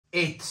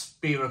It's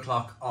beer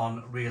o'clock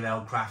on Real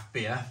Ale Craft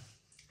Beer.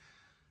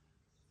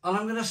 And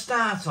I'm going to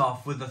start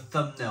off with a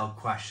thumbnail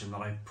question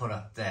that I put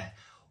up there.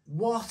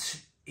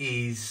 What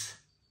is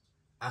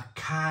a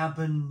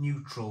carbon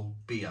neutral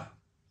beer?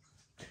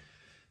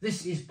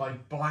 This is by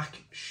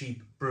Black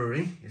Sheep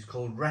Brewery. It's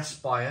called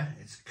Respire.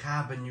 It's a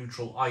carbon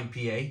neutral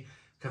IPA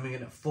coming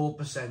in at 4%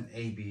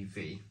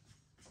 ABV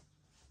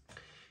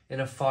in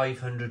a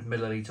 500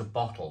 milliliter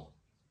bottle.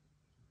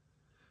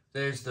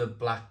 There's the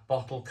black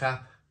bottle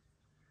cap.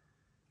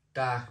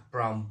 Dark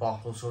brown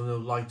bottle, so no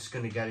light's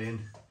going to get in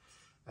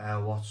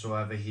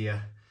whatsoever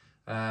here.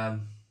 The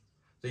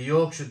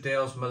Yorkshire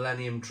Dales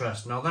Millennium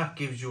Trust. Now that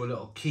gives you a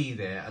little key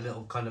there, a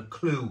little kind of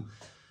clue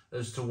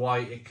as to why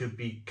it could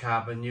be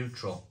carbon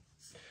neutral.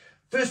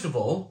 First of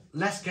all,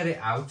 let's get it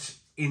out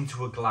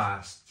into a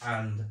glass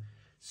and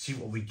see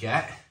what we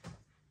get.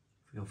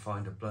 If we can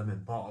find a blooming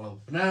bottle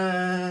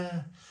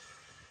opener.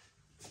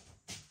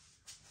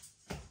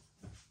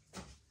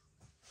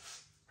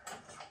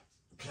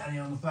 Plenty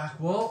on the back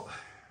wall.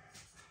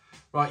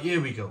 Right,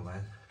 here we go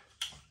then.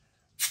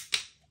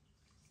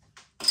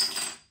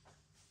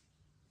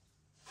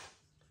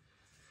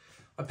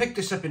 I picked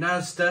this up in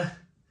ASDA,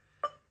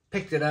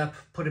 picked it up,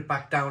 put it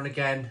back down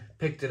again,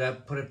 picked it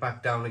up, put it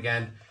back down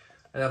again,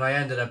 and then I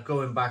ended up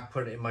going back,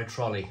 putting it in my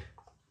trolley.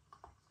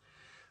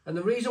 And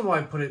the reason why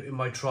I put it in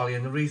my trolley,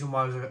 and the reason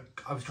why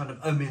I was kind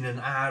of umming and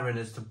ahhing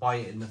as to buy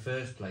it in the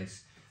first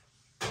place,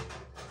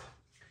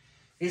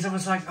 is I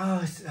was like,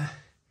 oh, it's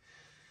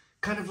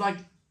kind of like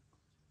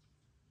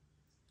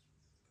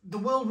the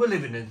world we're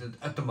living in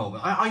at the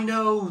moment. I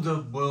know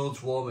the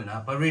world's warming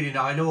up. I really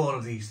know. I know all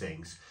of these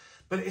things,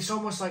 but it's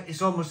almost like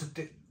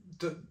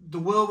the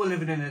world we're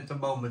living in at the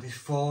moment is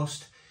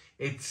forced.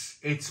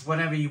 It's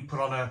whenever you put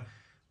on a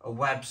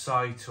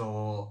website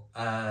or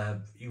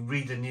you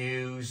read the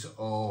news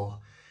or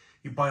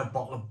you buy a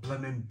bottle of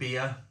blooming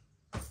beer,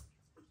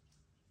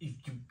 you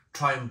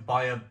try and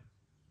buy a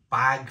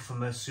bag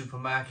from a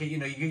supermarket, you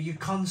know, you're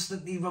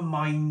constantly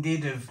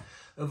reminded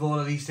of all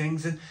of these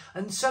things,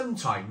 and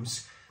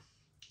sometimes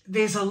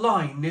there's a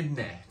line, isn't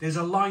there? There's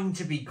a line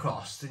to be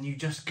crossed, and you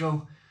just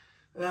go,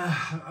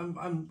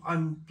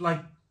 I'm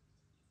like,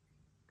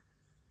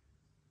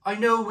 I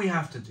know we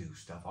have to do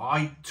stuff.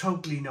 I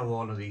totally know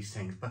all of these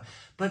things,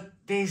 but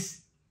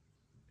there's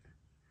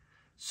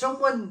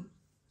someone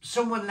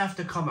left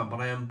a comment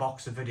when I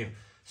unboxed the video.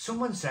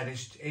 Someone said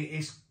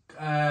it's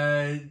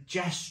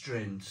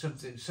gesturing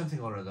something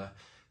or other.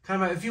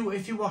 Kind of, if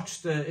you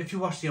watch the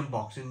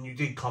unboxing, you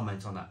did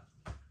comment on that.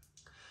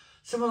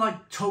 Something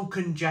like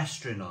token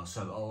gesturing or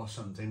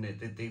something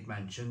that they've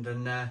mentioned.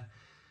 And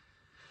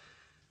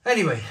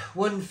anyway,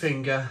 one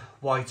finger,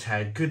 white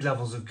head, good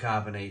levels of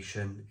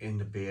carbonation in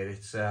the beer.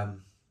 It's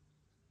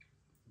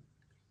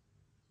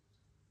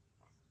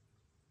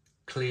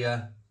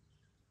clear,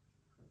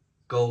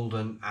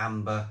 golden,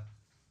 amber.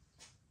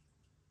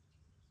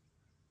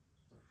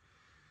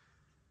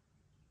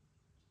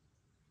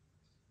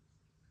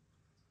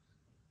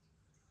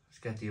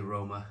 Get the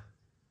aroma.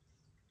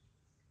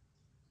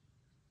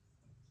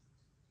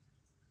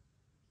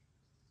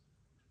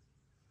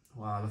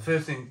 Wow, the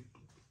first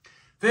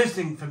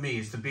thing for me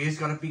is the beer's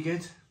got to be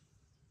good.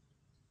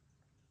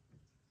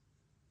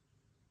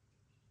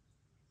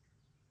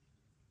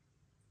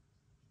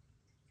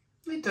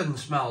 It doesn't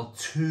smell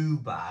too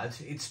bad.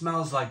 It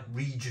smells like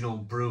regional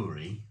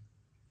brewery.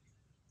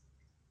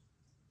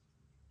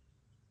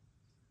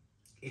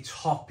 It's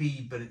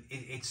hoppy, but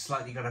it's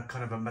slightly got a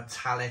kind of a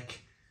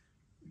metallic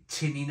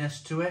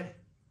tinniness to it.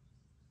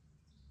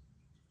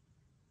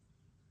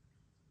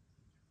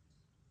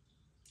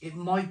 It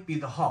might be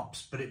the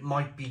hops, but it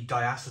might be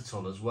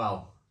diacetyl as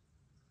well.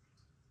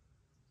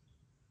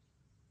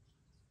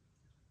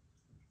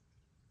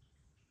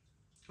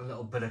 A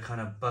little bit of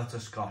kind of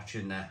butterscotch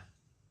in there.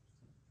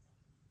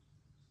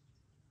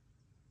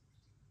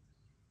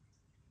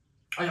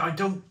 I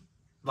don't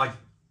like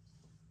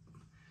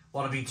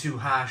want to be too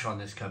harsh on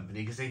this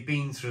company because they've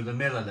been through the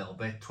mill a little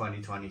bit.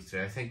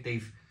 2023, I think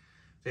they've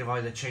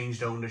either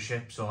changed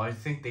ownership, so I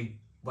think they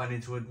went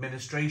into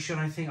administration.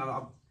 I think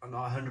I'm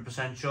not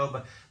 100% sure,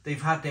 but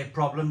they've had their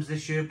problems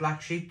this year.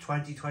 Black Sheep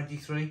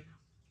 2023.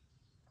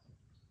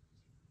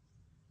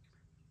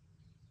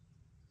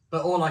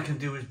 But all I can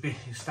do is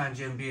stand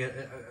here and be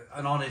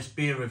an honest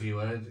beer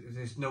reviewer.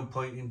 There's no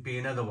point in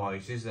being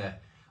otherwise, is there?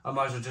 I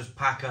might as well just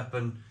pack up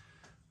and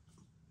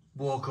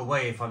walk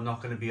away if I'm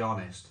not going to be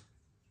honest.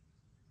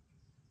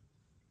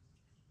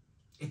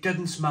 It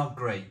doesn't smell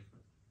great.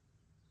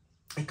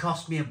 It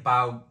cost me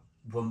about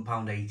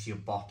 £1.80 a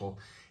bottle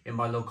in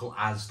my local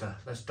ASDA.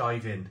 Let's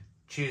dive in.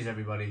 Cheers,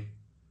 everybody.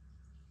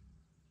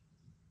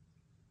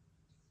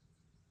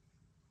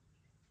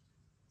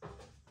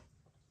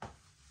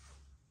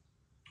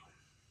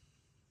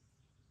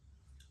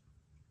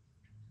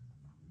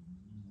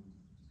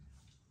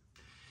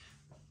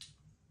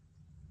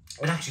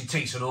 It actually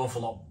tastes an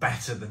awful lot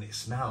better than it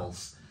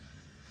smells.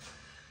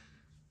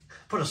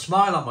 Put a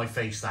smile on my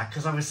face, that,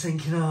 because I was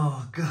thinking,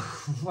 oh God,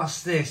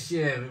 what's this?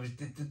 Yeah,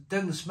 it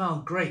doesn't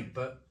smell great,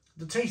 but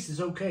the taste is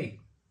okay.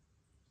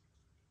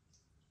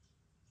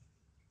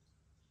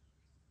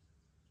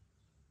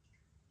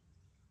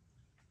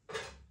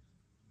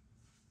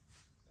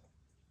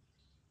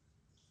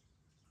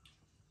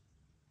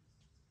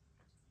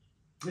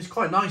 It's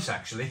quite nice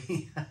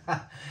actually.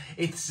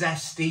 It's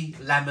zesty,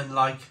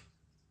 lemon-like.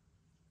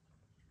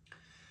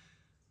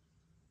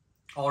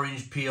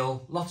 Orange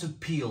peel, lots of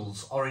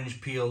peels,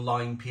 orange peel,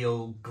 lime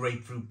peel,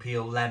 grapefruit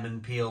peel, lemon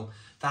peel,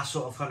 that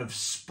sort of kind of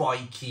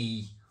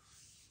spiky,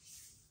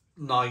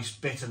 nice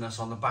bitterness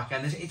on the back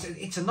end.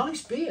 It's a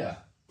nice beer.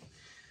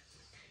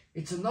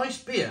 It's a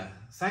nice beer,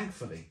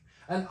 thankfully.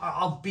 And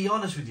I'll be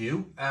honest with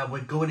you,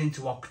 we're going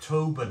into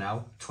October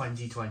now,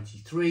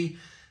 2023.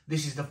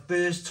 This is the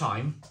first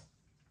time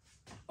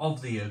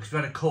of the year, because we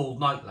had a cold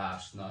night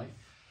last night,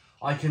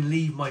 I can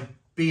leave my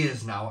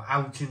beers now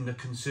out in the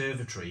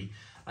conservatory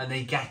and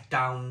they get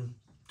down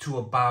to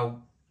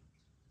about,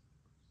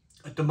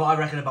 I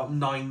reckon about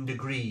 9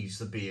 degrees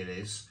the beer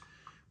is,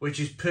 which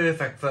is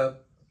perfect for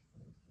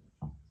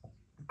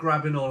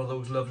grabbing all of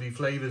those lovely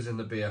flavours in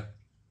the beer.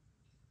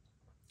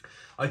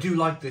 I do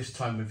like this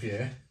time of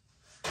year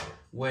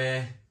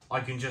where I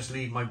can just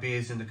leave my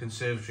beers in the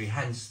conservatory,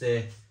 hence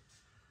they're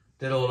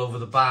all over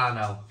the bar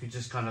now. You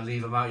just kind of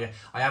leave them out here.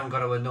 I haven't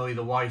got to annoy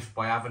the wife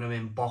by having them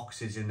in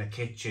boxes in the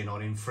kitchen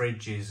or in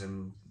fridges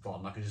and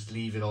bottom. I can just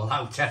leave it all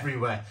out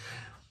everywhere.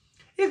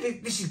 Yeah,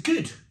 this is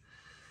good.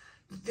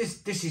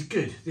 This is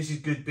good. This is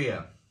good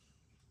beer.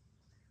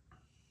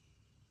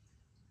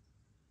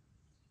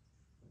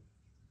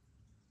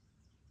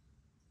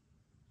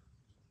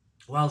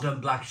 Well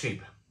done, Black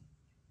Sheep.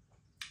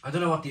 I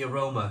don't know what the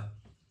aroma...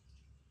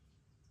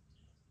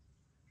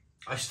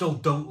 I still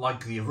don't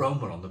like the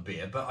aroma on the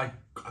beer, but I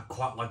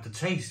quite like the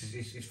taste.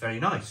 It's very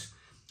nice,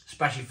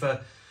 especially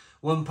for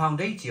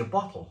 £1.80 a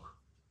bottle.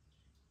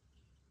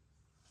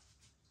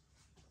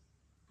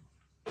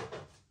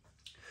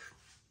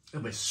 A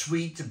bit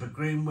sweet to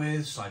begin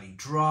with, slightly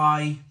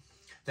dry.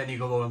 Then you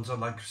go on to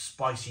like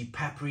spicy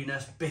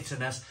pepperiness,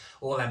 bitterness,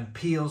 all them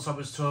peels I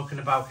was talking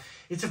about.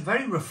 It's a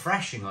very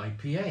refreshing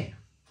IPA.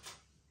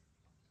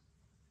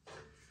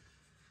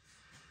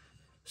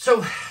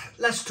 So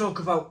let's talk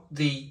about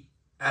the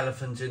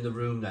elephant in the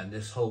room then,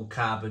 this whole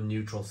carbon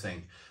neutral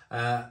thing,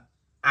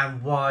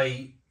 and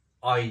why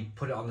I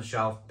put it on the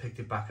shelf, picked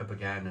it back up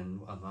again,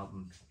 and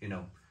you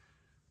know,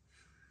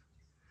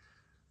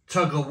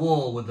 tug of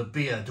war with the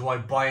beer. Do I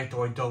buy it?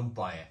 Do I don't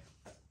buy it?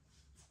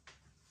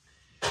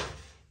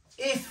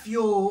 If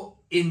you're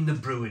in the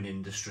brewing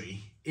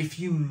industry, if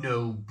you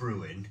know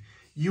brewing,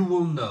 you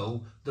will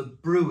know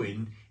that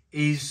brewing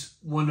is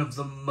one of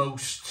the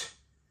most,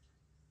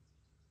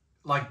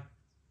 like,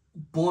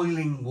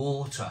 boiling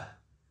water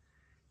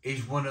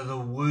is one of the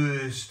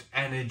worst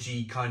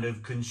energy kind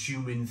of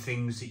consuming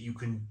things that you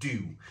can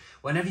do.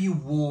 Whenever you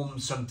warm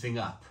something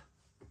up,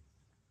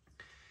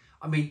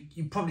 I mean,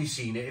 you've probably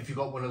seen it if you've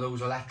got one of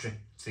those electric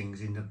things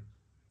in the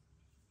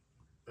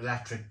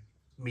electric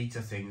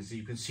meter things that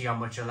you can see how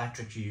much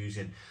electric you're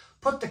using.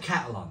 Put the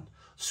kettle on,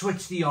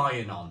 switch the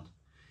iron on,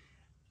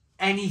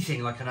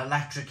 anything like an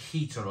electric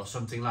heater or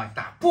something like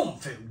that, boom,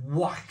 it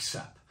whacks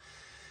up.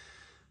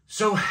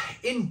 So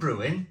in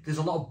brewing, there's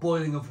a lot of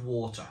boiling of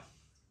water.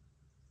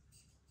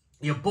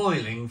 You're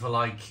boiling for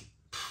like,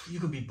 you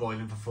could be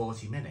boiling for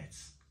 40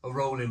 minutes, a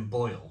rolling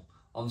boil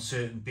on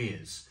certain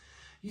beers.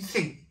 You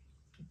think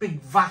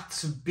big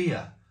vats of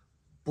beer,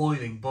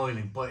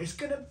 boiling, but it's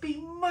going to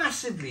be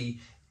massively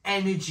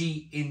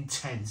energy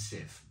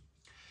intensive.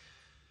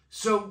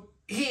 So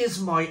here's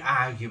my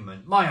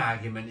argument. My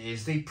argument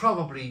is they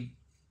probably,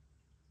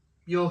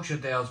 Yorkshire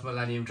Dales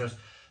Millennium Trust,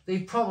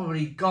 they've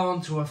probably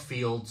gone to a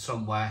field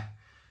somewhere,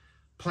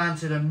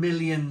 planted a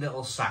million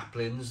little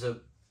saplings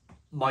that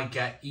might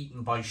get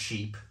eaten by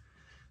sheep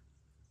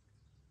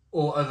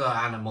or other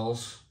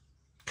animals,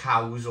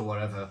 cows or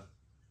whatever,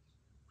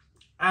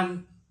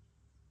 and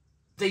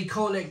they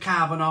call it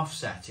carbon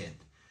offsetting.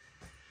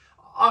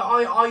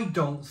 I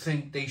don't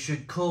think they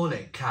should call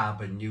it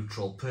carbon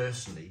neutral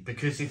personally,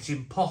 because it's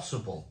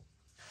impossible.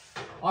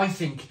 I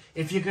think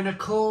if you're going to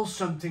call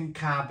something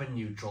carbon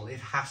neutral, it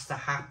has to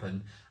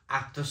happen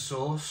at the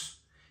source.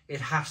 It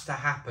has to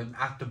happen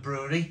at the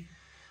brewery.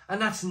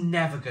 And that's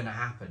never going to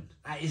happen.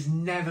 That is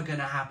never going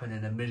to happen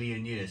in a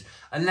million years.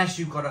 Unless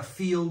you've got a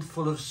field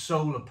full of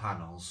solar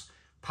panels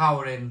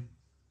powering...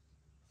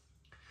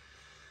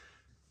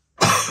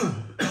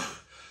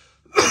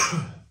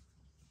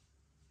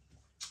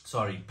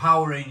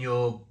 powering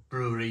your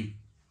brewery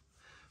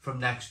from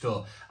next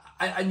door.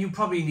 And you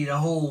probably need a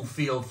whole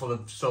field full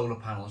of solar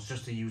panels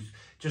just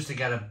to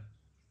get a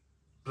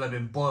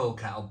blooming boil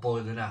kettle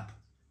boiling up.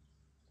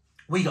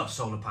 We got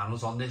solar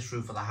panels on this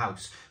roof of the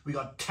house. We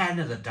got 10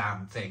 of the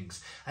damn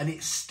things. And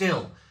it's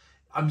still,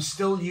 I'm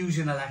still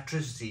using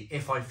electricity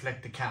if I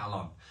flick the kettle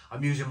on.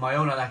 I'm using my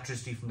own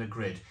electricity from the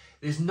grid.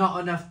 There's not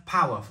enough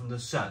power from the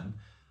sun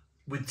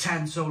with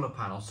 10 solar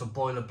panels to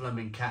boil a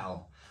blooming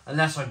kettle.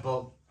 Unless I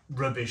bought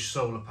rubbish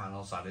solar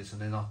panels, that is,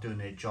 and they're not doing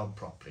their job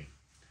properly.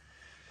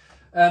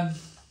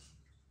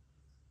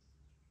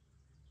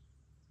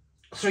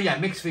 So yeah,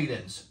 mixed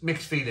feelings.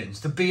 Mixed feelings.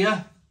 The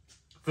beer,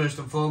 first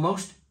and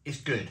foremost, is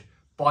good.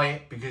 Buy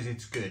it because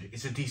it's good.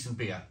 It's a decent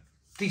beer.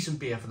 Decent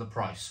beer for the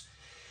price.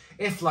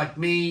 If, like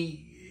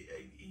me,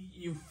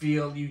 you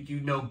feel you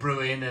know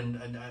brewing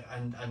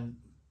and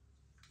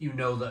you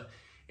know that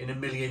in a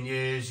million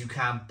years you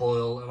can't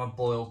boil a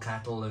boil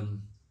kettle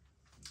and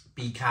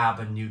be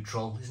carbon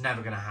neutral. It's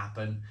never going to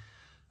happen.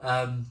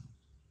 And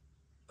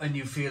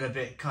you feel a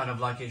bit kind of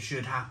like it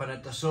should happen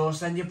at the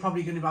source, then you're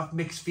probably going to have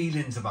mixed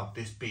feelings about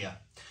this beer.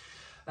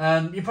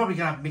 You're probably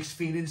going to have mixed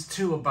feelings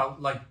too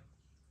about like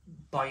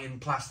buying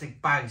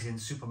plastic bags in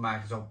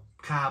supermarkets or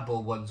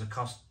cardboard ones that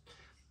cost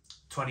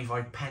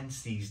 25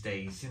 pence these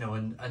days, you know,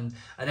 and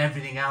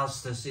everything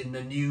else that's in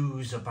the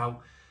news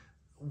about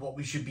what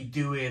we should be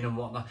doing and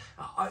whatnot.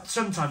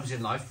 Sometimes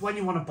in life, when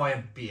you want to buy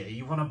a beer,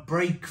 you want to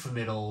break from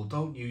it all,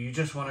 don't you? You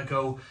just want to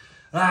go,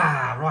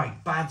 right,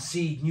 bad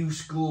seed, new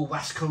school,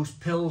 West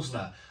Coast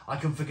Pilsner. I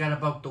can forget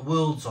about the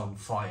world's on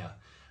fire,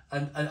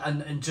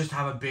 and just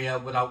have a beer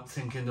without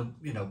thinking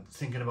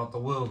about the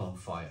world on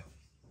fire.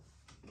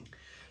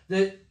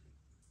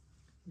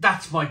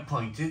 That's my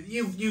point.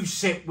 You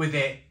sit with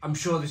it. I'm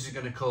sure this is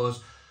going to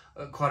cause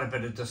quite a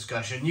bit of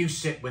discussion. You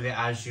sit with it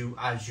as you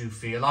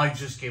feel. I've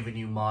just given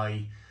you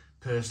my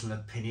personal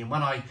opinion.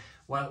 When I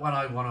want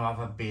to have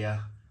a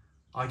beer,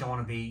 I don't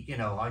want to be,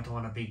 I don't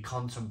want to be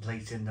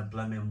contemplating the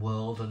blooming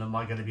world and am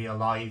I going to be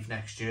alive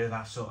next year,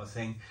 that sort of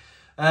thing.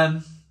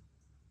 But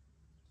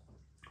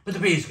the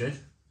beer's good.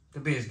 The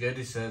beer's good.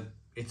 It's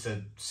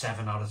a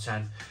 7 out of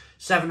 10.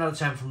 7 out of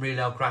 10 from Real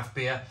Ale Craft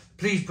Beer.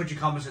 Please put your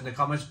comments in the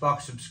comments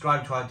box.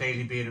 Subscribe to our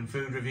daily beer and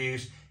food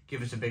reviews.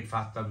 Give us a big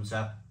fat thumbs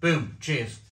up. Boom. Cheers.